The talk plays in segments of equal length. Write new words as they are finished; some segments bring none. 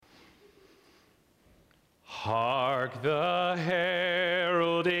Hark the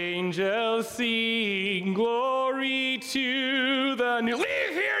herald angels sing, glory to the new...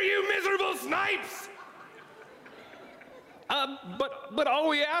 Leave here, you miserable snipes! But all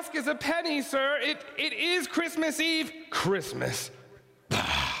we ask is a penny, sir. It is Christmas Eve. Christmas.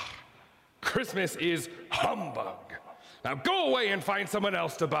 Christmas is humbug. Now go away and find someone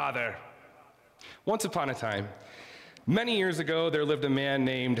else to bother. Once upon a time, many years ago, there lived a man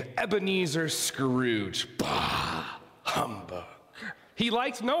named Ebenezer Scrooge. Bah, humbug. He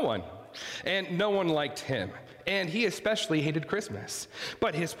liked no one, and no one liked him. And he especially hated Christmas.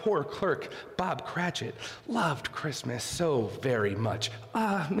 But his poor clerk, Bob Cratchit, loved Christmas so very much.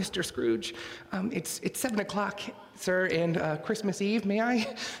 Mr. Scrooge, it's 7 o'clock, sir, and Christmas Eve. May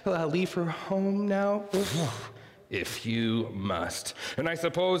I leave for home now? If you must. And I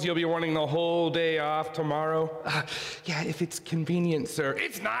suppose you'll be wanting the whole day off tomorrow? Yeah, if it's convenient, sir.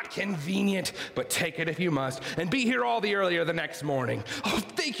 It's not convenient, but take it if you must, and be here all the earlier the next morning. Oh,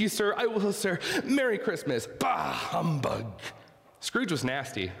 thank you, sir. I will, sir. Merry Christmas. Bah, humbug. Scrooge was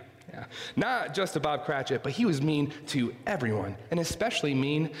nasty. Yeah. Not just to Bob Cratchit, but he was mean to everyone, and especially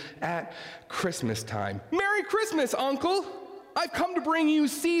mean at Christmas time. Merry Christmas, Uncle. I've come to bring you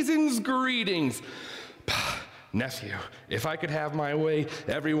season's greetings. Nephew, if I could have my way,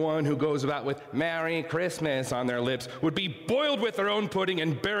 everyone who goes about with Merry Christmas on their lips would be boiled with their own pudding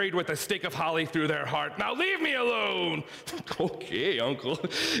and buried with a stake of holly through their heart. Now leave me alone. Okay, Uncle.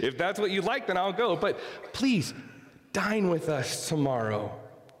 If that's what you like, then I'll go. But please, dine with us tomorrow.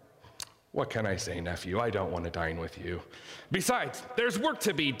 What can I say, nephew? I don't want to dine with you. Besides, there's work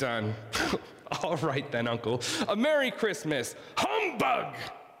to be done. All right then, Uncle. A Merry Christmas. Humbug!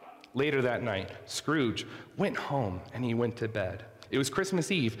 Later that night, Scrooge went home and he went to bed. It was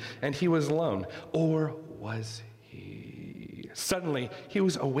Christmas Eve and he was alone. Or was he? Suddenly, he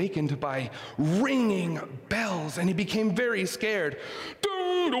was awakened by ringing bells and he became very scared.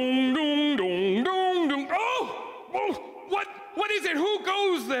 Dong, dong, dong, dong, dong, dong. Oh, what is it? Who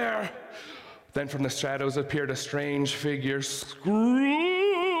goes there? Then from the shadows appeared a strange figure. Scrooge!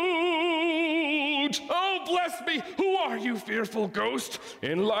 Oh, bless me! Who are you, fearful ghost?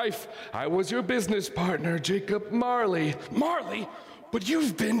 In life, I was your business partner, Jacob Marley. Marley? But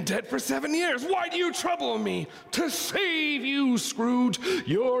you've been dead for 7 years. Why do you trouble me? To save you, Scrooge.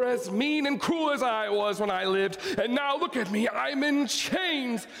 You're as mean and cruel as I was when I lived. And now look at me. I'm in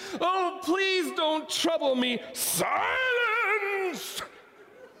chains. Oh, please don't trouble me. Silence!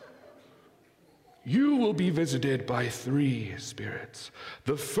 You will be visited by 3 spirits.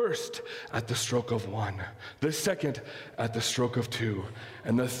 The first at the stroke of 1, the second at the stroke of 2,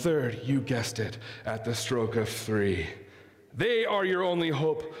 and the third, you guessed it, at the stroke of 3. They are your only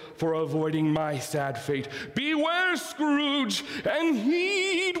hope for avoiding my sad fate. Beware, Scrooge, and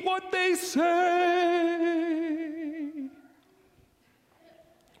heed what they say.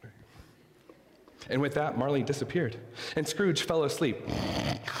 And with that, Marley disappeared, and Scrooge fell asleep.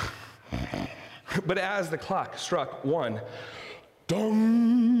 But as the clock struck 1,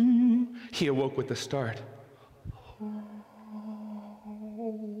 dong, he awoke with a start.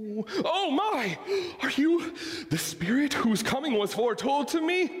 Oh my! Are you the spirit whose coming was foretold to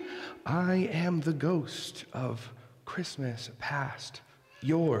me? I am the ghost of Christmas past,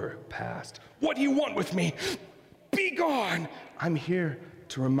 your past. What do you want with me? Be gone! I'm here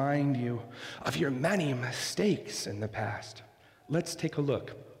to remind you of your many mistakes in the past. Let's take a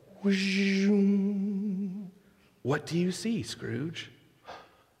look. What do you see, Scrooge?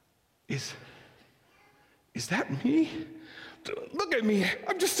 Is that me? Look at me,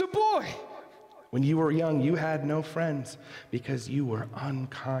 I'm just a boy. When you were young, you had no friends because you were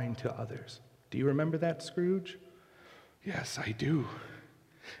unkind to others. Do you remember that, Scrooge? Yes, I do.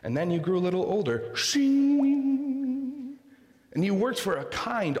 And then you grew a little older. And you worked for a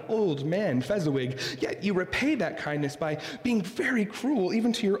kind old man, Fezziwig, yet you repaid that kindness by being very cruel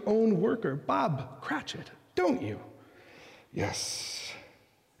even to your own worker, Bob Cratchit, don't you? Yes.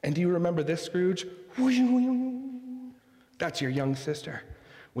 And do you remember this, Scrooge? That's your young sister,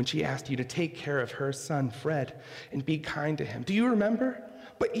 when she asked you to take care of her son, Fred, and be kind to him. Do you remember?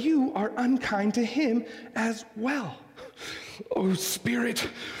 But you are unkind to him as well. Oh, spirit,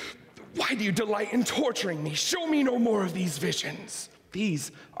 why do you delight in torturing me? Show me no more of these visions.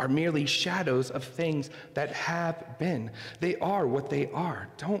 These are merely shadows of things that have been. They are what they are.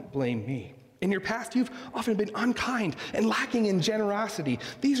 Don't blame me. In your past, you've often been unkind and lacking in generosity.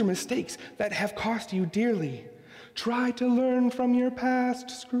 These are mistakes that have cost you dearly. Try to learn from your past,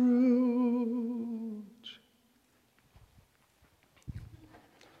 Scrooge.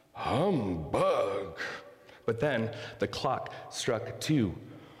 Humbug. But then the clock struck 2.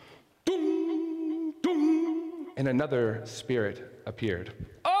 Dong, dong. and another spirit appeared.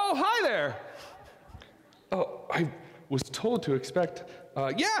 Oh, hi there! Oh, I was told to expect,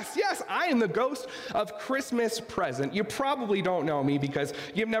 yes, I am the ghost of Christmas present. You probably don't know me because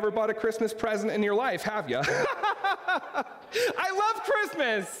you've never bought a Christmas present in your life, have you? I love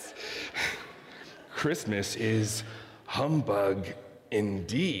Christmas! Christmas is humbug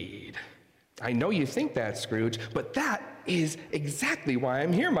indeed. I know you think that, Scrooge, but that is exactly why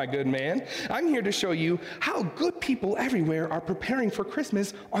I'm here, my good man. I'm here to show you how good people everywhere are preparing for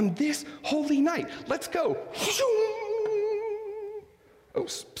Christmas on this holy night. Let's go. Oh,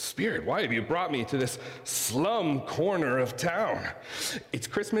 Spirit, why have you brought me to this slum corner of town? It's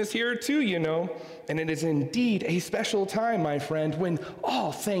Christmas here too, you know, and it is indeed a special time, my friend, when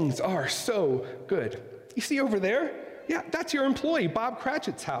all things are so good. You see over there? Yeah, that's your employee, Bob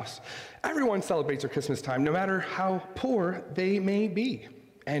Cratchit's house. Everyone celebrates their Christmas time, no matter how poor they may be.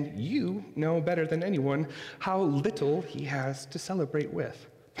 And you know better than anyone how little he has to celebrate with.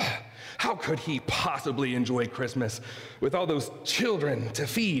 How could he possibly enjoy Christmas with all those children to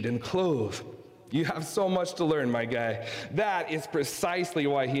feed and clothe? You have so much to learn, my guy. That is precisely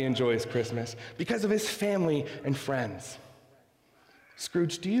why he enjoys Christmas, because of his family and friends.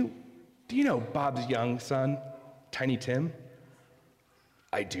 Scrooge, do you know Bob's young son, Tiny Tim?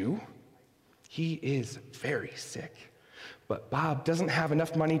 I do. He is very sick, but Bob doesn't have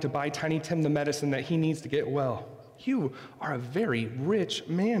enough money to buy Tiny Tim the medicine that he needs to get well. You are a very rich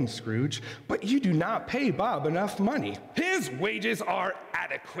man, Scrooge, but you do not pay Bob enough money. His wages are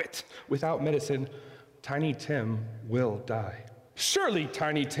adequate. Without medicine, Tiny Tim will die. Surely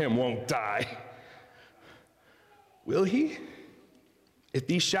Tiny Tim won't die. Will he? If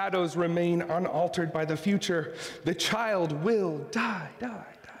these shadows remain unaltered by the future, the child will die.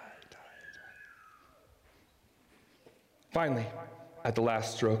 Finally, at the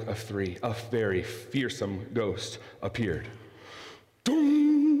last stroke of 3, a very fearsome ghost appeared.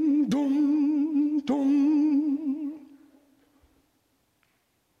 Dum, dum, dum.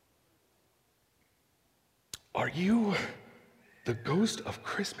 Are you the ghost of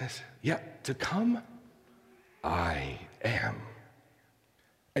Christmas yet to come? I am.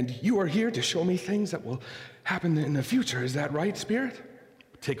 And you are here to show me things that will happen in the future. Is that right, Spirit?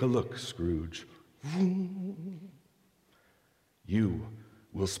 Take a look, Scrooge. You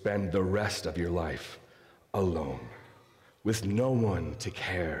will spend the rest of your life alone, with no one to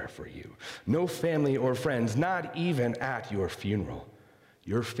care for you, no family or friends, not even at your funeral.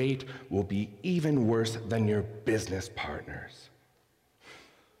 Your fate will be even worse than your business partners.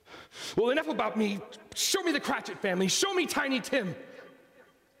 Well, enough about me. Show me the Cratchit family. Show me Tiny Tim.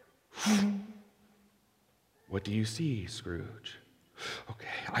 What do you see, Scrooge? Okay,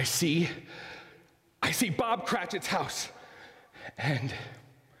 I see Bob Cratchit's house and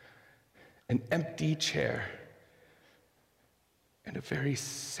an empty chair and a very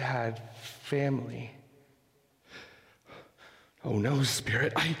sad family. Oh no,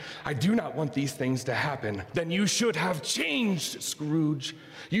 Spirit, I do not want these things to happen. Then you should have changed, Scrooge.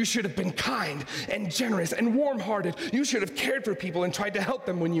 You should have been kind and generous and warm-hearted. You should have cared for people and tried to help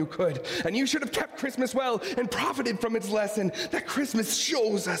them when you could. And you should have kept Christmas well and profited from its lesson that Christmas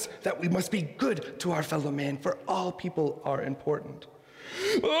shows us that we must be good to our fellow man, for all people are important.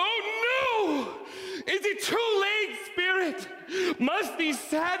 Oh no! Is it too late, Spirit? Must these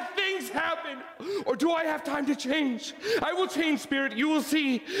sad things happen? Or do I have time to change? I will change, Spirit. You will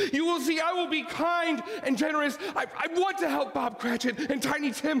see. You will see. I will be kind and generous. I want to help Bob Cratchit and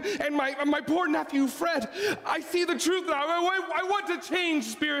Tiny Tim and my poor nephew, Fred. I see the truth now. I want to change,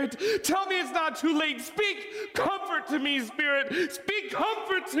 Spirit. Tell me it's not too late. Speak comfort to me, Spirit. Speak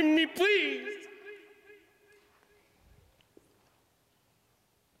comfort to me, please.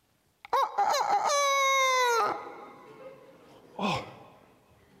 Oh,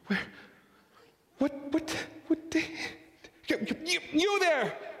 what day? You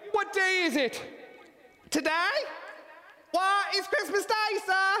there! What day is it? Today? Why, it's Christmas Day,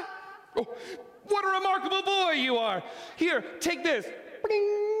 sir! Oh, what a remarkable boy you are! Here, take this.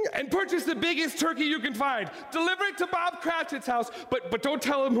 Bing, and purchase the biggest turkey you can find. Deliver it to Bob Cratchit's house, but don't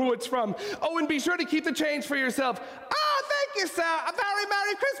tell him who it's from. Oh, and be sure to keep the change for yourself. Oh, thank you, sir. A very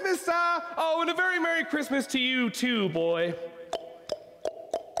Merry Christmas, sir. Oh, and a very Merry Christmas to you, too, boy.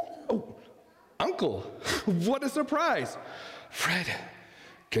 Oh, Uncle, what a surprise. Fred,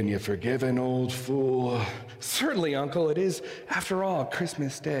 can you forgive an old fool? Certainly, Uncle, it is, after all,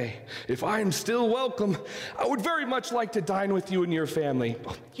 Christmas Day. If I am still welcome, I would very much like to dine with you and your family.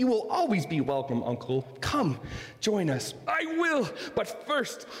 You will always be welcome, Uncle. Come, join us. I will, but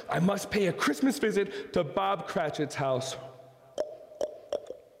first, I must pay a Christmas visit to Bob Cratchit's house.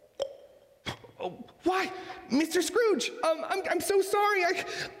 Oh, why? Mr. Scrooge, I'm so sorry.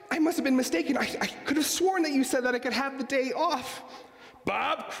 I must have been mistaken. I could have sworn that you said that I could have the day off.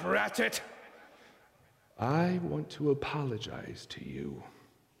 Bob Cratchit, I want to apologize to you.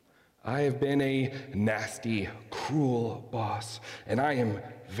 I have been a nasty, cruel boss, and I am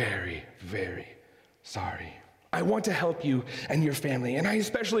very, very sorry. I want to help you and your family, and I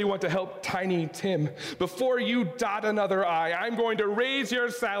especially want to help Tiny Tim. Before you dot another I, I'm going to raise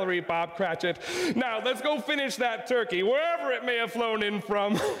your salary, Bob Cratchit. Now, let's go finish that turkey, wherever it may have flown in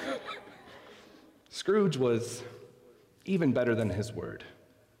from. Scrooge was even better than his word.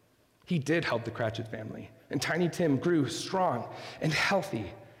 He did help the Cratchit family, and Tiny Tim grew strong and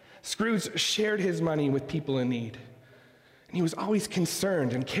healthy. Scrooge shared his money with people in need, and he was always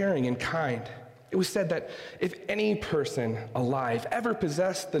concerned and caring and kind. It was said that if any person alive ever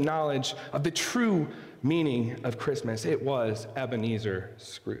possessed the knowledge of the true meaning of Christmas, it was Ebenezer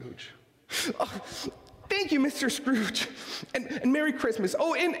Scrooge. Oh, thank you, Mr. Scrooge, and Merry Christmas.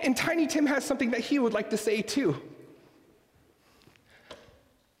 Oh, and Tiny Tim has something that he would like to say too.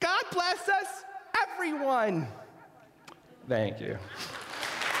 God bless us, everyone. Thank you.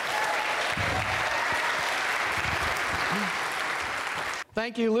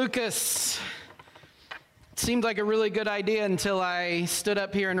 Thank you, Lucas. It seemed like a really good idea until I stood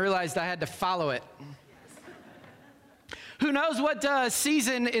up here and realized I had to follow it. Who knows what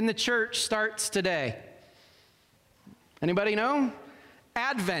season in the church starts today? Anybody know?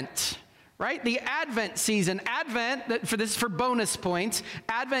 Advent, right? The Advent season. Advent, for this is for bonus points.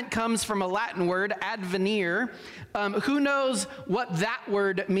 Advent comes from a Latin word, advenire. Who knows what that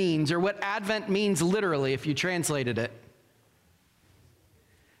word means or what Advent means literally if you translated it?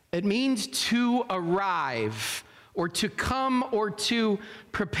 It means to arrive or to come or to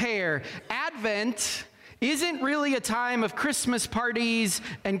prepare. Advent isn't really a time of Christmas parties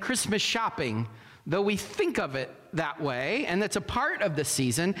and Christmas shopping, though we think of it that way, and that's a part of the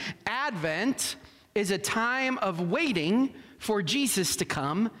season. Advent is a time of waiting for Jesus to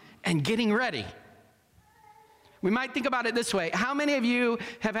come and getting ready. We might think about it this way. How many of you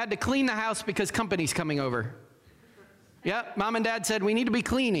have had to clean the house because company's coming over? Yeah, mom and dad said, we need to be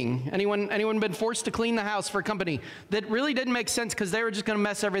cleaning. Anyone been forced to clean the house for company? That really didn't make sense because they were just going to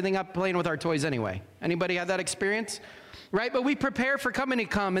mess everything up playing with our toys anyway. Anybody had that experience? Right, but we prepare for company to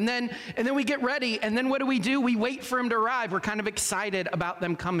come, and then we get ready, and then what do? We wait for them to arrive. We're kind of excited about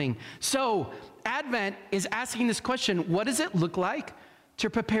them coming. So Advent is asking this question, what does it look like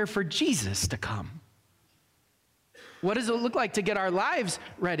to prepare for Jesus to come? What does it look like to get our lives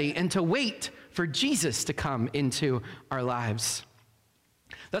ready and to wait for Jesus to come into our lives?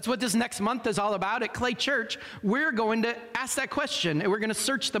 That's what this next month is all about at Clay Church. We're going to ask that question, and we're going to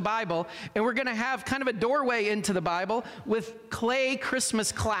search the Bible, and we're going to have kind of a doorway into the Bible with Clay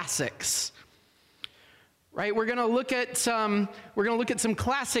Christmas classics. Right? We're going to look at some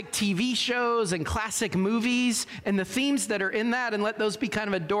classic TV shows and classic movies and the themes that are in that, and let those be kind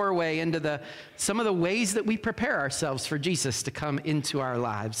of a doorway into some of the ways that we prepare ourselves for Jesus to come into our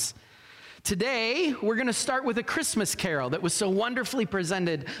lives. Today, we're going to start with a Christmas carol that was so wonderfully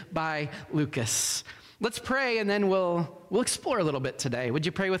presented by Lucas. Let's pray, and then we'll explore a little bit today. Would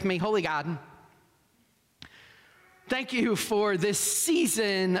you pray with me? Holy God, thank you for this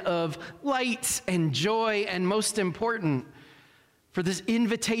season of light and joy, and most important, for this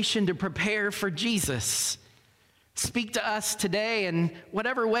invitation to prepare for Jesus. Speak to us today in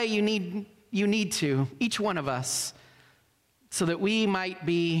whatever way you need to, each one of us, so that we might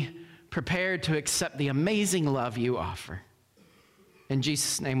be prepared to accept the amazing love you offer. In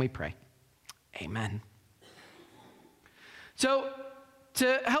Jesus' name we pray. Amen. So,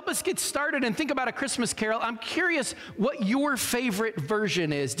 to help us get started and think about a Christmas carol, I'm curious what your favorite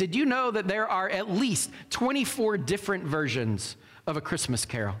version is. Did you know that there are at least 24 different versions of a Christmas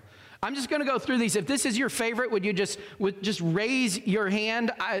carol? I'm just going to go through these. If this is your favorite, would you just raise your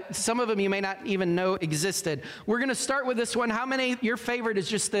hand? Some of them you may not even know existed. We're going to start with this one. How many, your favorite is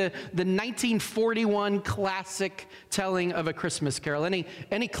just the 1941 classic telling of a Christmas carol?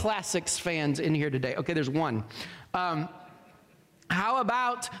 Any classics fans in here today? Okay, there's one. How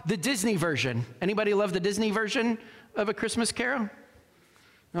about the Disney version? Anybody love the Disney version of A Christmas Carol?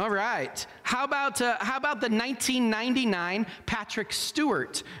 All right. How about the 1999 Patrick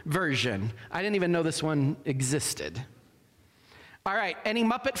Stewart version? I didn't even know this one existed. All right. Any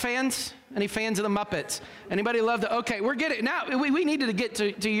Muppet fans? Any fans of the Muppets? Anybody love the? Okay, we're getting now. We needed to get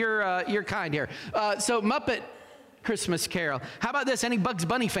to your kind here. So Muppet Christmas Carol. How about this? Any Bugs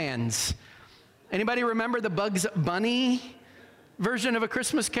Bunny fans? Anybody remember the Bugs Bunny version of A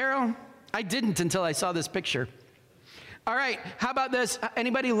Christmas Carol? I didn't until I saw this picture. All right, how about this?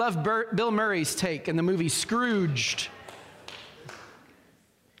 Anybody love Bill Murray's take in the movie Scrooged?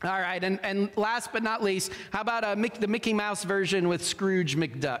 All right, and last but not least, how about the Mickey Mouse version with Scrooge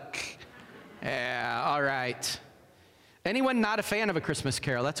McDuck? Yeah, all right. Anyone not a fan of A Christmas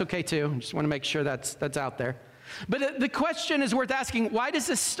Carol? That's okay too. Just want to make sure that's out there. But the question is worth asking, why does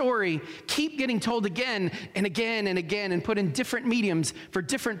this story keep getting told again and again and again and put in different mediums for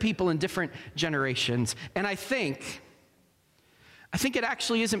different people in different generations? And I think it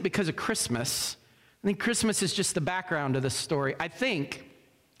actually isn't because of Christmas. I think Christmas is just the background of this story.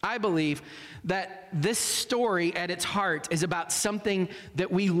 I believe that this story at its heart is about something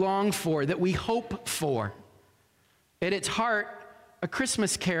that we long for, that we hope for. At its heart, A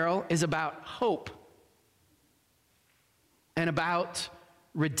Christmas Carol is about hope and about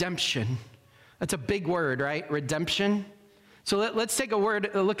redemption. That's a big word, right? Redemption. So let's take a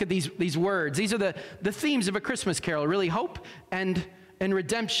look at these words. These are the themes of A Christmas Carol, really hope and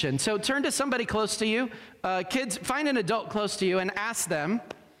redemption. So turn to somebody close to you. Kids, find an adult close to you and ask them,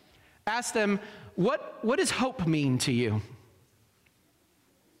 what does hope mean to you?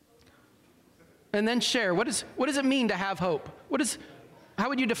 And then share, what does it mean to have hope? How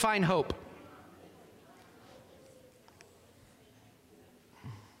would you define hope?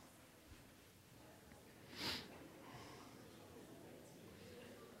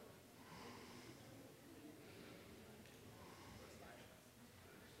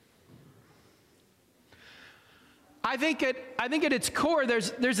 I think at its core,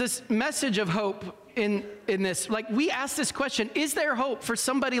 there's this message of hope in this. Like, we ask this question, is there hope for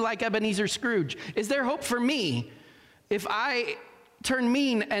somebody like Ebenezer Scrooge? Is there hope for me if I turn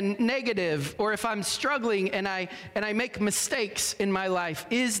mean and negative, or if I'm struggling and I make mistakes in my life?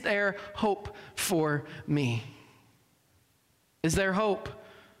 Is there hope for me? Is there hope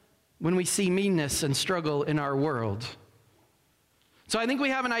when we see meanness and struggle in our world? So I think we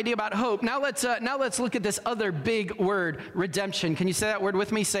have an idea about hope. Now let's look at this other big word, redemption. Can you say that word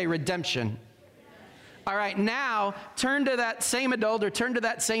with me? Say redemption. All right, now turn to that same adult or turn to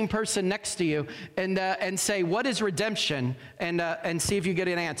that same person next to you and say, what is redemption? And see if you get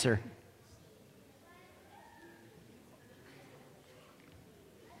an answer.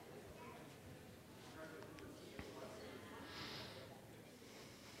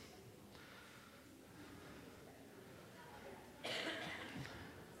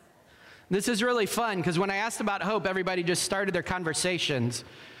 This is really fun because when I asked about hope, everybody just started their conversations.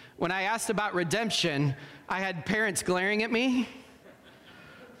 When I asked about redemption, I had parents glaring at me.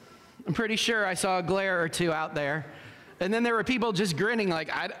 I'm pretty sure I saw a glare or two out there. And then there were people just grinning like,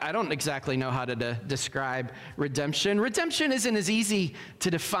 I don't exactly know how to describe redemption. Redemption isn't as easy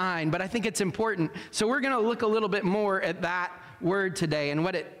to define, but I think it's important. So we're going to look a little bit more at that word today and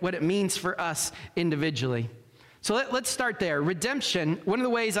what it means for us individually. So let's start there. Redemption, one of the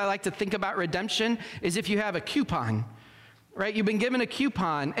ways I like to think about redemption is if you have a coupon, right? You've been given a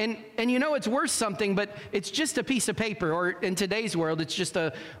coupon, and you know it's worth something, but it's just a piece of paper, or in today's world, it's just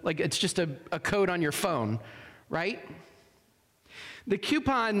a code on your phone, right? The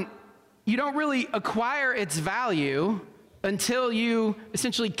coupon, you don't really acquire its value until you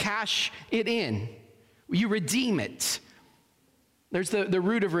essentially cash it in. You redeem it. There's the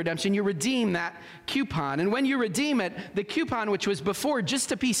root of redemption. You redeem that coupon. And when you redeem it, the coupon, which was before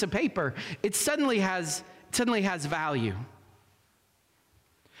just a piece of paper, it suddenly has value.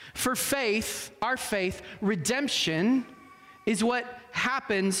 For faith, our faith, redemption is what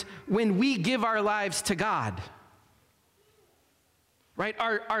happens when we give our lives to God. Right?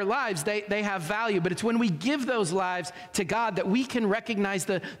 Our lives, they have value, but it's when we give those lives to God that we can recognize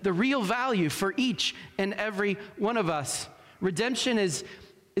the real value for each and every one of us. Redemption is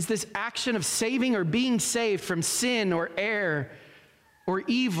this action of saving or being saved from sin or error or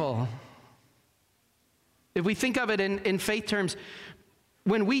evil. If we think of it in faith terms,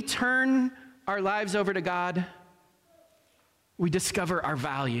 when we turn our lives over to God, we discover our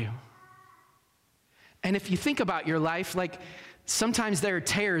value. And if you think about your life, like sometimes there are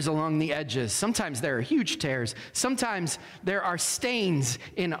tears along the edges. Sometimes there are huge tears. Sometimes there are stains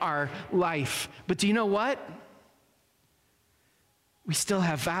in our life. But do you know what? We still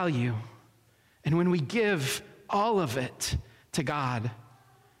have value. And when we give all of it to God,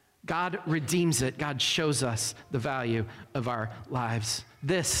 God redeems it. God shows us the value of our lives.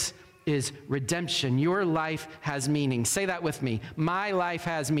 This is redemption. Your life has meaning. Say that with me. My life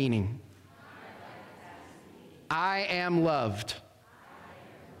has meaning. I am loved.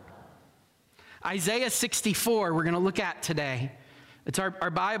 Isaiah 64, we're going to look at today. It's our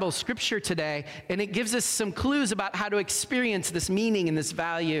Bible scripture today, and it gives us some clues about how to experience this meaning and this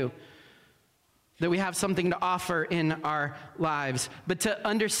value. that we have something to offer in our lives. But to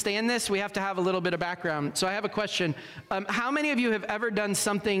understand this, we have to have a little bit of background. So I have a question. How many of you have ever done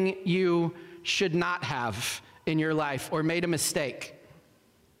something you should not have in your life or made a mistake?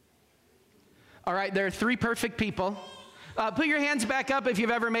 All right, there are 3 perfect people. Put your hands back up if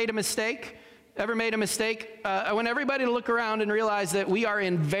you've ever made a mistake. Ever made a mistake? I want everybody to look around and realize that we are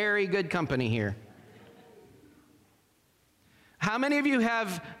in very good company here. How many of you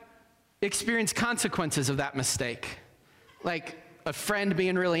have experienced consequences of that mistake? Like a friend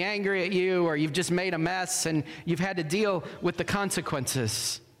being really angry at you, or you've just made a mess and you've had to deal with the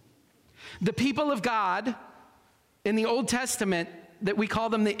consequences. The people of God in the Old Testament, that we call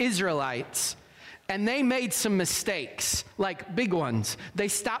them the Israelites, and they made some mistakes, like big ones. They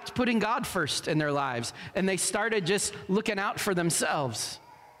stopped putting God first in their lives, and they started just looking out for themselves.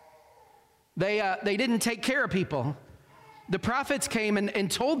 They didn't take care of people. The prophets came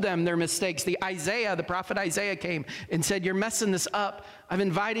and told them their mistakes. The prophet Isaiah came and said, you're messing this up. I've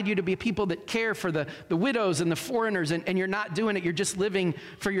invited you to be people that care for the widows and the foreigners, and you're not doing it. You're just living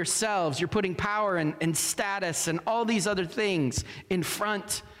for yourselves. You're putting power and status and all these other things in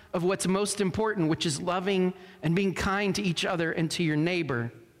front of what's most important, which is loving and being kind to each other and to your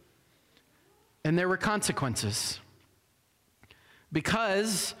neighbor. And there were consequences.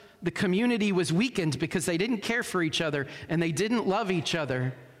 Because the community was weakened, because they didn't care for each other and they didn't love each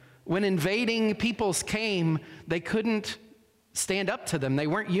other. When invading peoples came, they couldn't stand up to them. They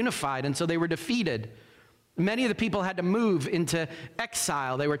weren't unified, and so they were defeated. Many of the people had to move into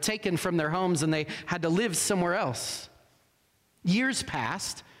exile. They were taken from their homes and they had to live somewhere else. Years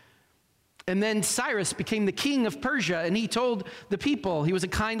passed, and then Cyrus became the king of Persia, and he told the people, he was a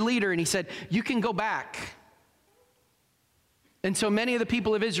kind leader, and he said, you can go back. And so many of the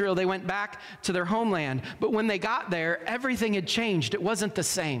people of Israel, they went back to their homeland. But when they got there, everything had changed. It wasn't the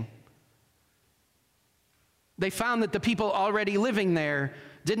same. They found that the people already living there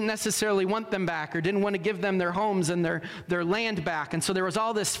didn't necessarily want them back, or didn't want to give them their homes and their land back. And so there was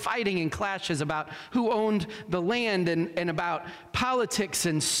all this fighting and clashes about who owned the land, and about politics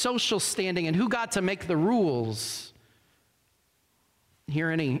and social standing and who got to make the rules. Hear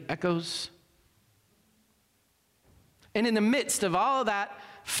any echoes? And in the midst of all of that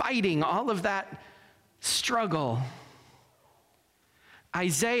fighting, all of that struggle,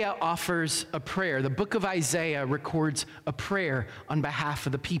 Isaiah offers a prayer. The book of Isaiah records a prayer on behalf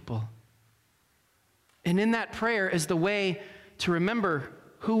of the people. And in that prayer is the way to remember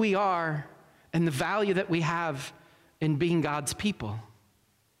who we are and the value that we have in being God's people.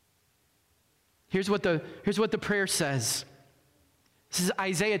 Here's what the prayer says. This is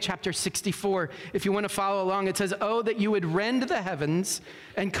Isaiah chapter 64. If you want to follow along, it says, oh, that you would rend the heavens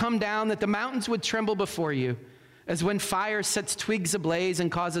and come down, that the mountains would tremble before you, as when fire sets twigs ablaze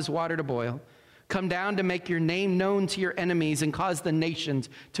and causes water to boil. Come down to make your name known to your enemies and cause the nations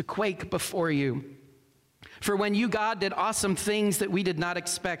to quake before you. For when you, God, did awesome things that we did not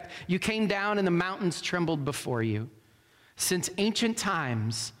expect, you came down and the mountains trembled before you. Since ancient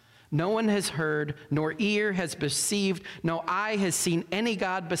times, no one has heard, nor ear has perceived, no eye has seen any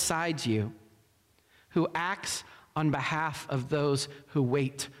God besides you, who acts on behalf of those who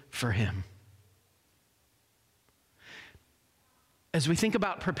wait for him. As we think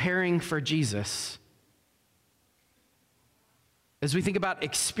about preparing for Jesus, as we think about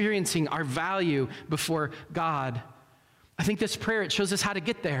experiencing our value before God, I think this prayer, it shows us how to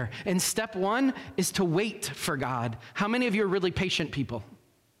get there. And step 1 is to wait for God. How many of you are really patient people?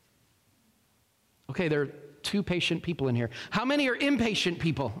 Okay, there are 2 patient people in here. How many are impatient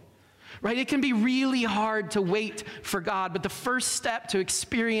people? Right? It can be really hard to wait for God, but the first step to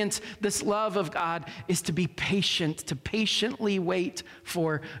experience this love of God is to be patient, to patiently wait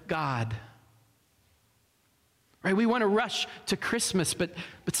for God. Right? We want to rush to Christmas, but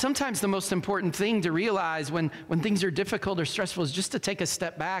sometimes the most important thing to realize when things are difficult or stressful is just to take a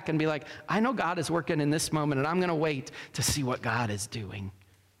step back and be like, I know God is working in this moment, and I'm going to wait to see what God is doing,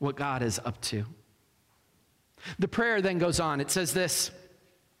 what God is up to. The prayer then goes on. It says this: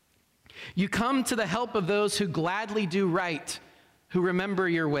 you come to the help of those who gladly do right, who remember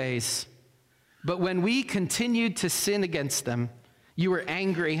your ways. But when we continued to sin against them, you were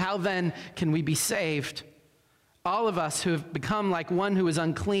angry. How then can we be saved? All of us who have become like one who is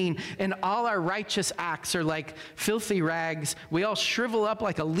unclean, and all our righteous acts are like filthy rags. We all shrivel up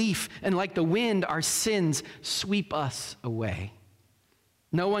like a leaf, and like the wind, our sins sweep us away.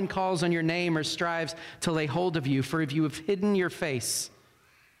 No one calls on your name or strives to lay hold of you, for if you have hidden your face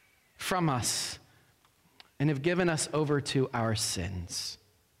from us and have given us over to our sins.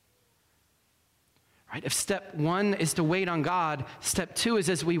 Right? If step one is to wait on God, step two is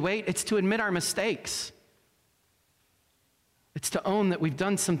as we wait, it's to admit our mistakes. It's to own that we've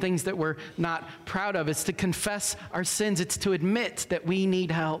done some things that we're not proud of. It's to confess our sins. It's to admit that we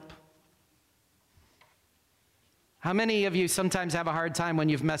need help. How many of you sometimes have a hard time when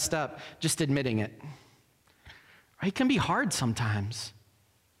you've messed up just admitting it? Right? It can be hard sometimes.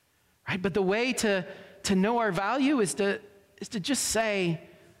 Right? But the way to know our value is to just say,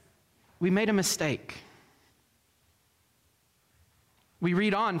 we made a mistake. We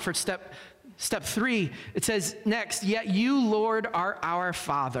read on for step 3, it says next, yet you, Lord, are our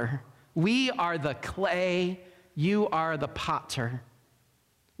Father. We are the clay, you are the potter.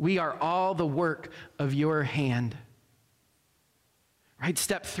 We are all the work of your hand. Right?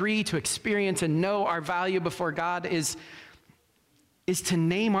 Step 3, to experience and know our value before God is to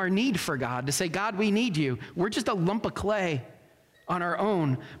name our need for God, to say, God, we need you. We're just a lump of clay on our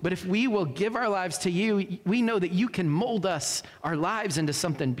own, but if we will give our lives to you, we know that you can mold us, our lives, into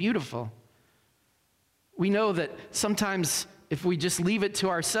something beautiful. We know that sometimes if we just leave it to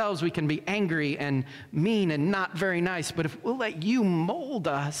ourselves, we can be angry and mean and not very nice. But if we'll let you mold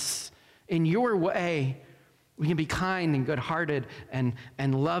us in your way, we can be kind and good-hearted and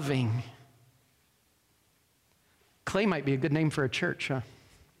loving. Clay might be a good name for a church, huh?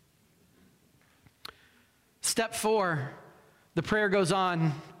 Step 4, the prayer goes on.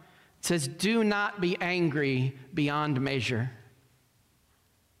 It says, do not be angry beyond measure.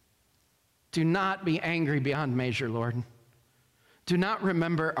 Do not be angry beyond measure, Lord. Do not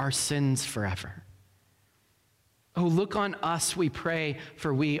remember our sins forever. Oh, look on us, we pray,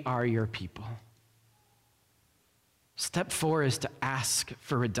 for we are your people. Step 4 is to ask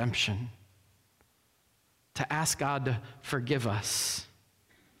for redemption, to ask God to forgive us,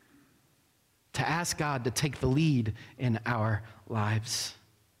 to ask God to take the lead in our lives.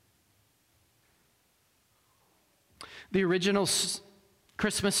 The original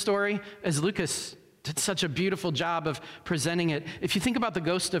Christmas story, as Lucas did such a beautiful job of presenting it. If you think about the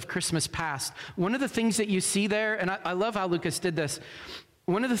Ghost of Christmas Past, one of the things that you see there, and I love how Lucas did this,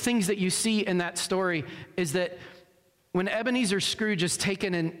 one of the things that you see in that story is that when Ebenezer Scrooge is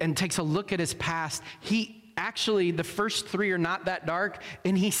taken and takes a look at his past, he actually, the first 3 are not that dark,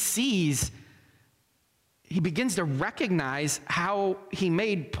 and he begins to recognize how he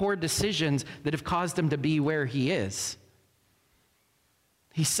made poor decisions that have caused him to be where he is.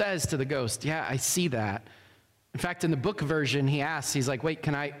 He says to the ghost, yeah, I see that. In fact, in the book version, he asks, he's like, wait,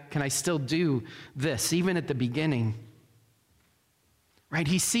 can I still do this, even at the beginning? Right?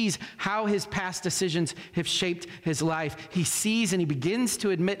 He sees how his past decisions have shaped his life. He sees and he begins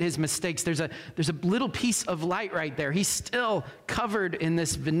to admit his mistakes. There's a little piece of light right there. He's still covered in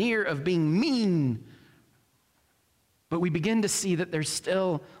this veneer of being mean. But we begin to see that there's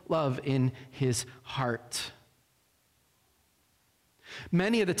still love in his heart.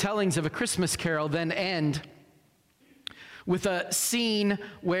 Many of the tellings of A Christmas Carol then end with a scene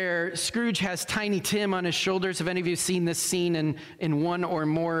where Scrooge has Tiny Tim on his shoulders. Have any of you seen this scene in one or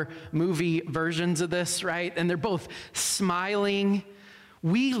more movie versions of this, right? And they're both smiling.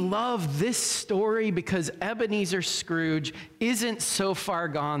 We love this story because Ebenezer Scrooge isn't so far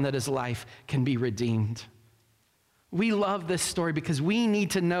gone that his life can be redeemed. We love this story because we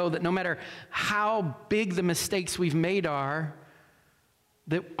need to know that no matter how big the mistakes we've made are,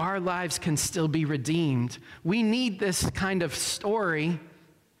 that our lives can still be redeemed. We need this kind of story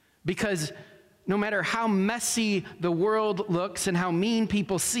because no matter how messy the world looks and how mean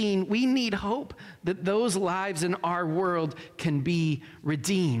people seem, we need hope that those lives in our world can be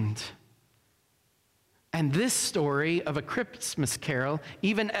redeemed. And this story of A Christmas Carol,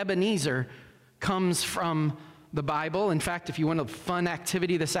 even Ebenezer, comes from the Bible. In fact, if you want a fun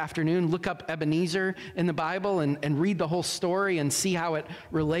activity this afternoon, look up Ebenezer in the Bible and read the whole story and see how it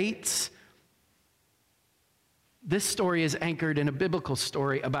relates. This story is anchored in a biblical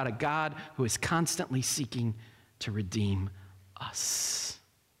story about a God who is constantly seeking to redeem us.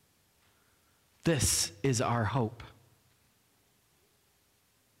 This is our hope.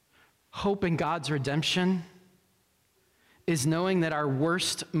 Hope in God's redemption is knowing that our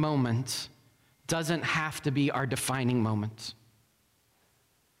worst moment doesn't have to be our defining moment.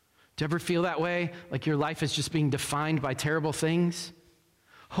 Do you ever feel that way? Like your life is just being defined by terrible things?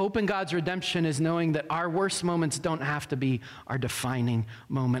 Hope in God's redemption is knowing that our worst moments don't have to be our defining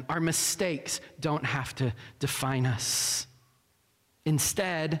moment. Our mistakes don't have to define us.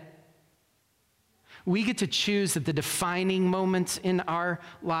 Instead, we get to choose that the defining moments in our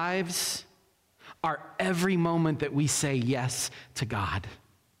lives are every moment that we say yes to God.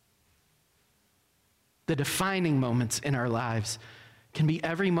 The defining moments in our lives can be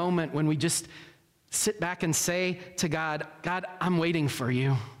every moment when we just sit back and say to God, God, I'm waiting for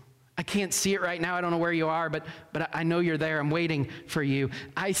you. I can't see it right now. I don't know where you are, but I know you're there. I'm waiting for you.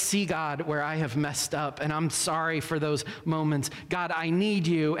 I see, God, where I have messed up, and I'm sorry for those moments. God, I need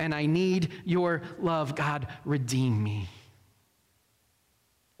you, and I need your love. God, redeem me.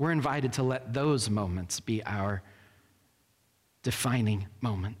 We're invited to let those moments be our defining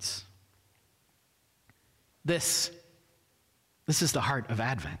moments. This is the heart of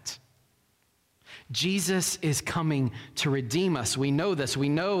Advent. Jesus is coming to redeem us. We know this. We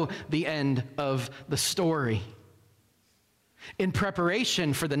know the end of the story. In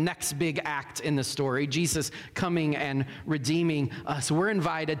preparation for the next big act in the story, Jesus coming and redeeming us, we're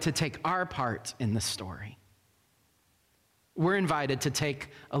invited to take our part in the story. We're invited to take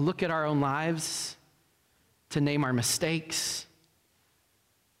a look at our own lives, to name our mistakes,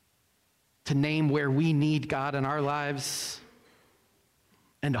 to name where we need God in our lives,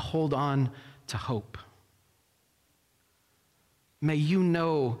 and to hold on to hope. May you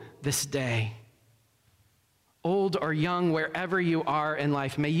know this day, old or young, wherever you are in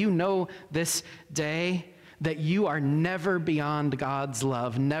life, may you know this day that you are never beyond God's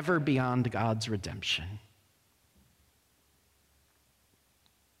love, never beyond God's redemption.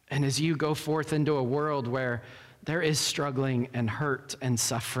 And as you go forth into a world where there is struggling and hurt and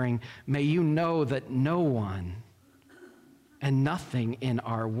suffering, may you know that no one and nothing in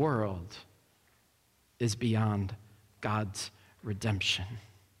our world is beyond God's redemption.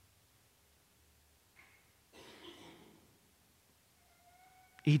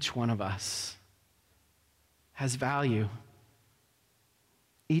 Each one of us has value.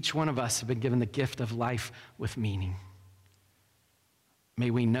 Each one of us have been given the gift of life with meaning.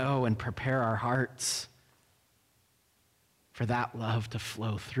 May we know and prepare our hearts for that love to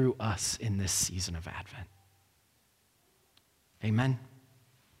flow through us in this season of Advent. Amen.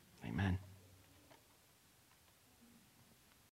 Amen.